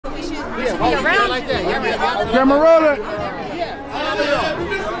You should be around like that. Camera rolling.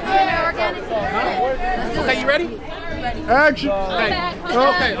 Okay, you ready? Action.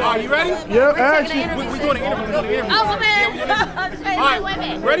 Okay, are you ready? Yep, action. We're doing an interview. Oh, man. All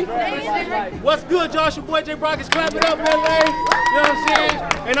right, ready? What's good, y'all? It's your boy J.Brock. It's Clapitup LA. You know what I'm saying?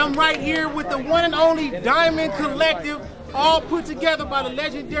 And I'm right here with the one and only Diamond Collective, all put together by the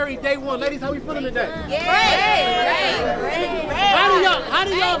legendary Day One. Ladies, how we feeling today? Great. How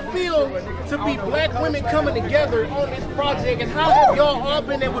do y'all feel to be black women coming together on this project, and how have y'all all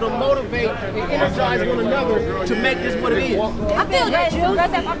been able to motivate and energize one another to make this what it is? I feel good. You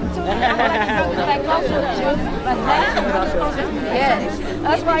guys have opportunity. I feel like it's closer to you. Yes.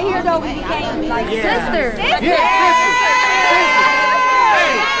 Us right here though, we became like sisters. Yeah,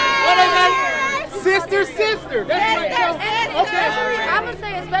 sisters. Sister. That's right. Okay. I'm gonna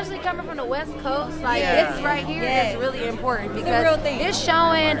say, especially coming from the West Coast, like this right here is really important because it's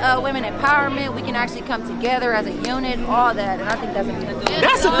showing women empowerment. We can actually come together as a unit, all that, and I think that's a beautiful.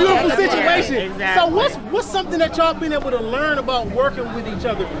 That's a beautiful situation. Exactly. So what's something that y'all been able to learn about working with each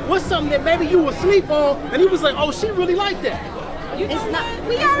other? What's something that maybe you were asleep on and he was like, oh, she really liked that? It's not.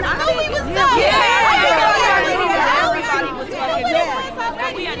 We already knew we was done. Everybody was talking.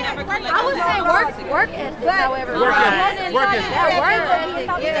 We had never. I would say work ethic, however. Work ethic.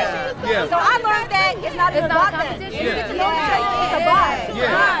 So I learned that it's not about competition. You get to know each other. It's a vibe.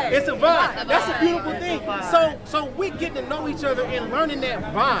 Yeah, it's a vibe. That's a beautiful thing. So we getting to know each other and learning that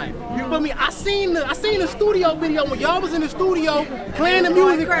vibe. You feel me? I seen the studio video when y'all was in the studio playing the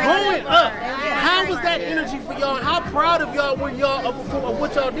music, growing up. How was that energy for y'all? How proud of y'all were y'all of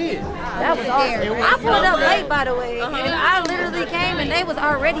what y'all did? That was awesome. I pulled up late, by the way, and I literally came and they was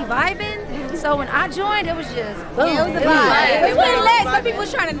already vibing. So when I joined, it was just boom. Yeah, it was a vibe. It was really late. Some people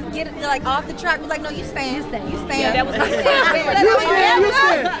was trying to get it like off the track. Was like, no, you staying. You staying. Yeah, that was You stand.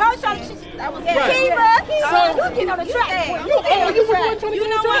 That was Right. Kiva. So you get on the track. You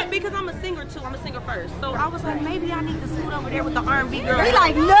know what? Because I'm a singer too. I'm a singer first. So I was like, maybe I need to scoot over there with the R&B girl. We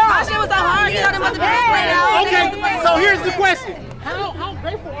like, no. My shit was so hard. You know, them other bitches played out. Okay, so here's the question. How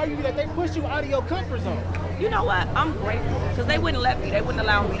grateful are you that they pushed you out of your comfort zone? You know what? I'm grateful because they wouldn't let me. They wouldn't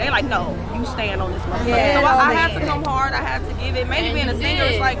allow me. They like, no, you stand on this motherfucker. Yeah, so I had to come hard. I had to give it. Maybe being a singer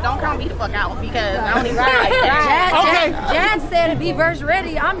is like, don't count me the fuck out because I don't even like that. Jazz said to be verse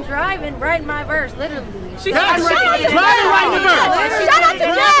ready. I'm driving, writing my verse, literally. She's driving right the verse. Shout out to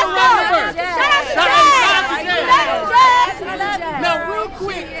Jazz. Shout out to Jazz. Now, real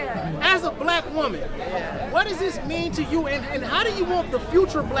quick, as a black woman, what does this mean to you, and how do you want the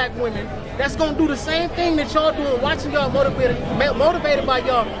future black women that's gonna do the same thing that y'all doing, watching y'all motivated by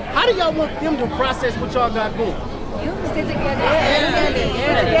y'all? How do y'all want them to process what y'all got going? You stick together.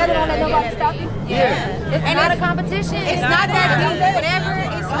 Stick together, don't let nobody stop you. Yeah. It's not a competition. It's not that deep. Whatever,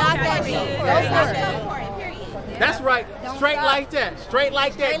 it's not that deep. Go for it. That's right. Straight like that. Straight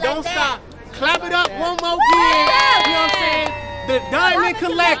like that. Don't stop. Clap it up one more again. You know what I'm saying? The Diamond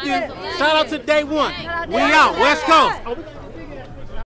Collective. Shout out to Day One. We out. West Coast.